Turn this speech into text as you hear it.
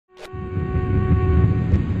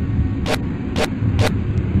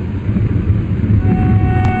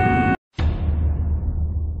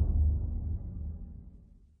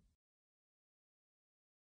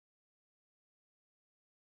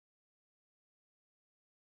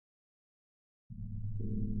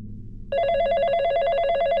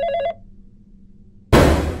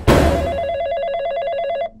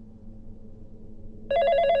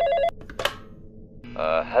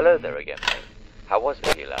Hello there again, mate. How was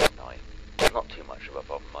it here last night? Not too much of a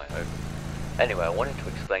problem, I hope. Anyway, I wanted to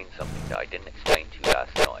explain something that I didn't explain to you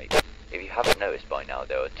last night. If you haven't noticed by now,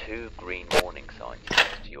 there are 2 green warning signs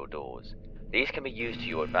next to your doors. These can be used to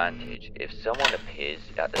your advantage. If someone appears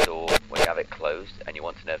at the door when you have it closed and you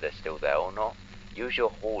want to know if they're still there or not, use your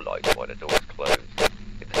hall lights while the door is closed.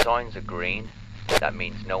 If the signs are green, that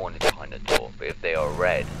means no one is behind the door, but if they are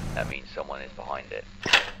red, that means someone is behind it.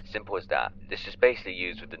 Simple as that. This is basically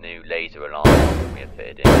used with the new laser alarm we have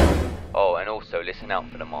fitted in. Oh, and also listen out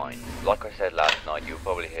for the mine. Like I said last night, you'll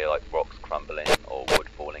probably hear like rocks crumbling or wood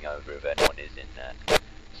falling over if anyone is in there.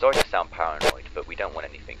 Sorry to sound paranoid, but we don't want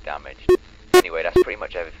anything damaged. Anyway, that's pretty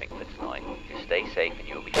much everything for tonight. Just stay safe and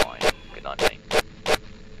you'll be fine. Good night, mate.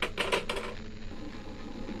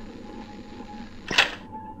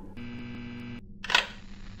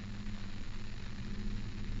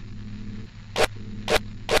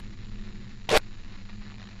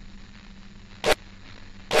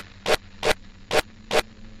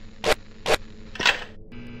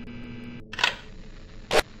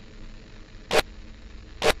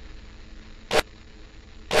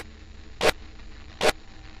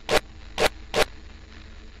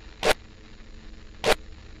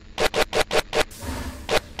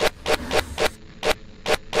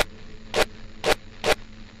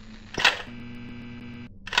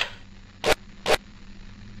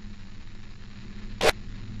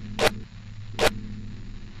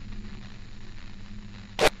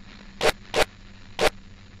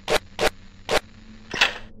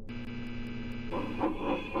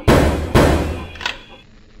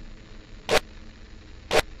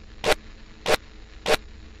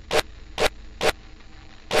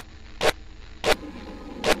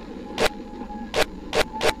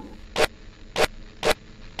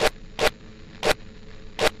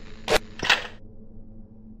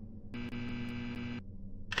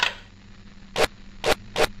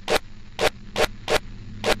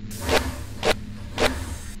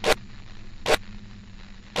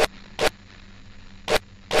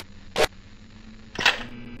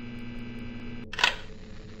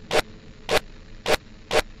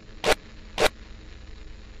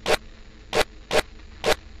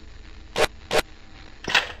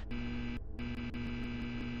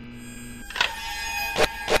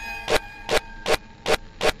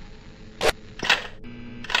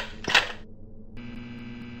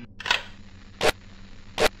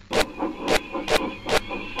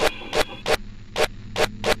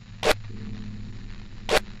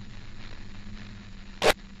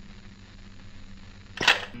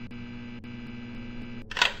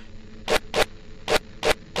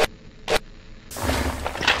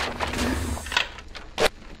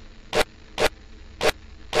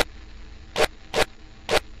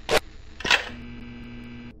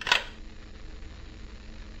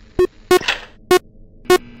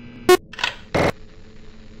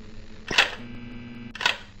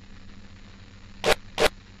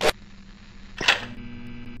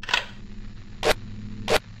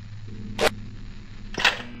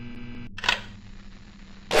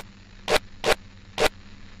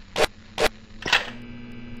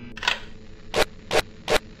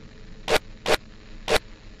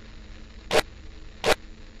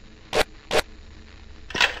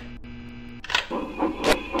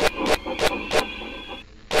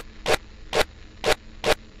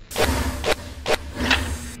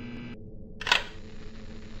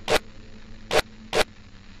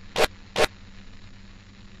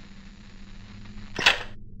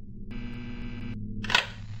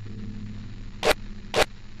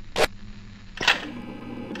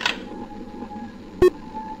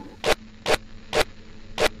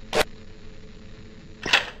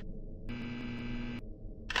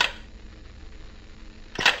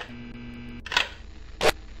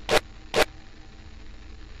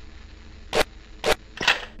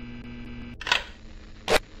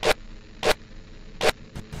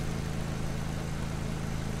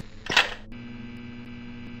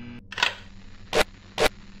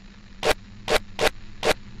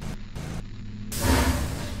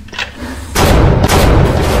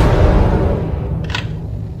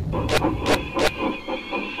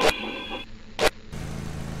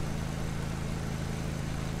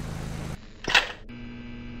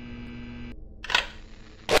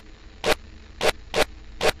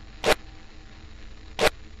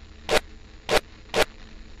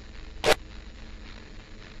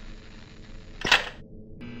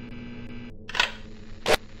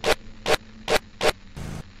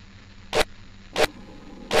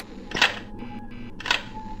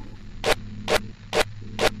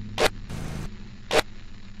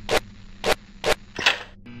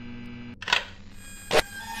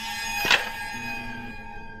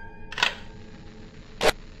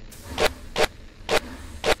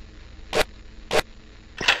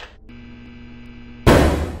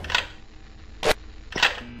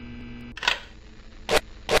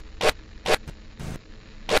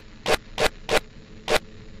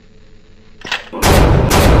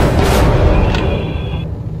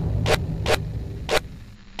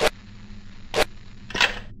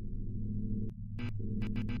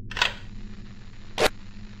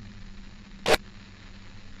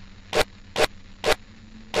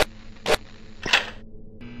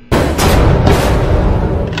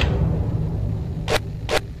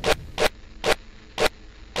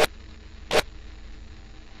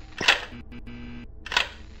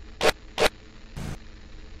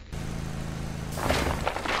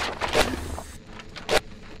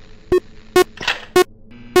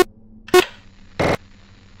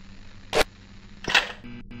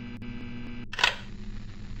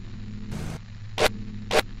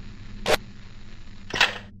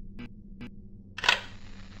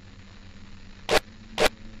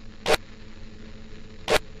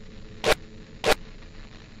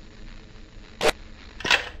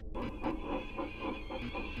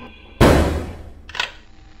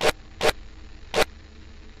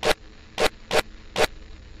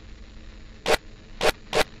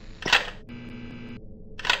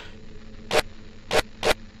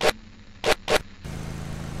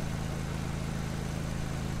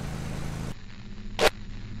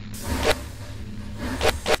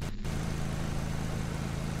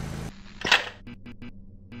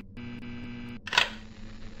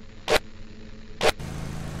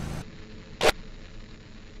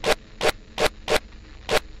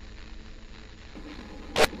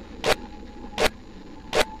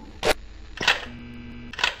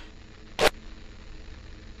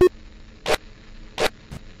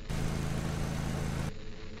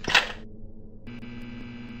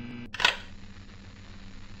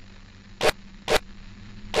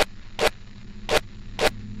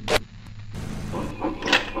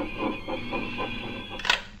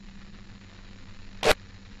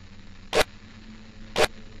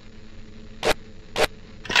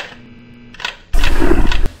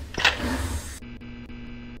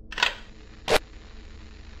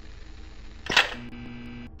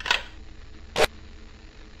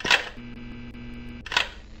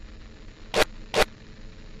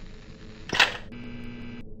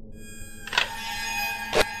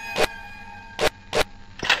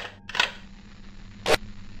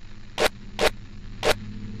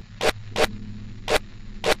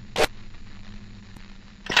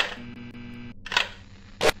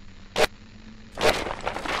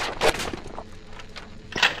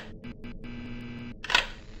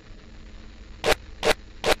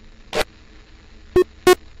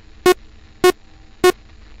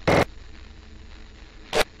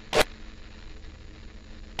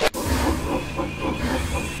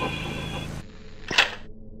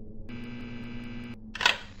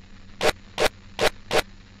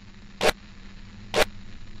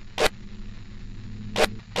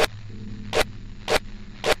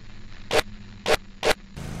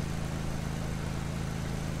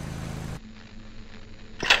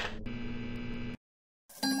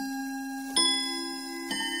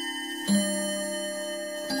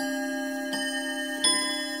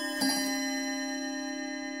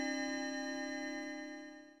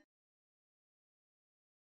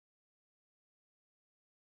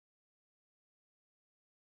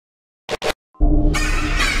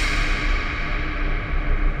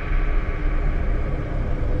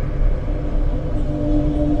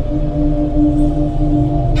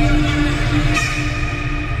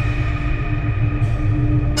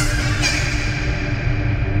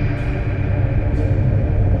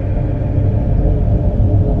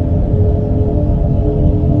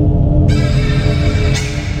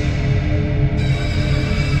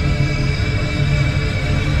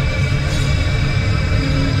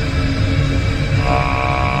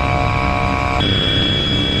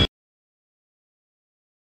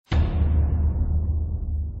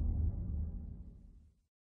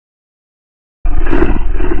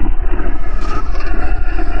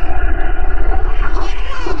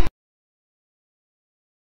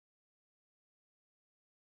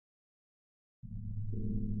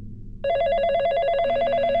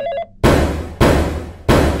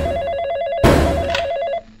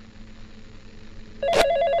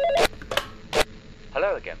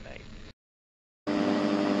 Hello again, mate.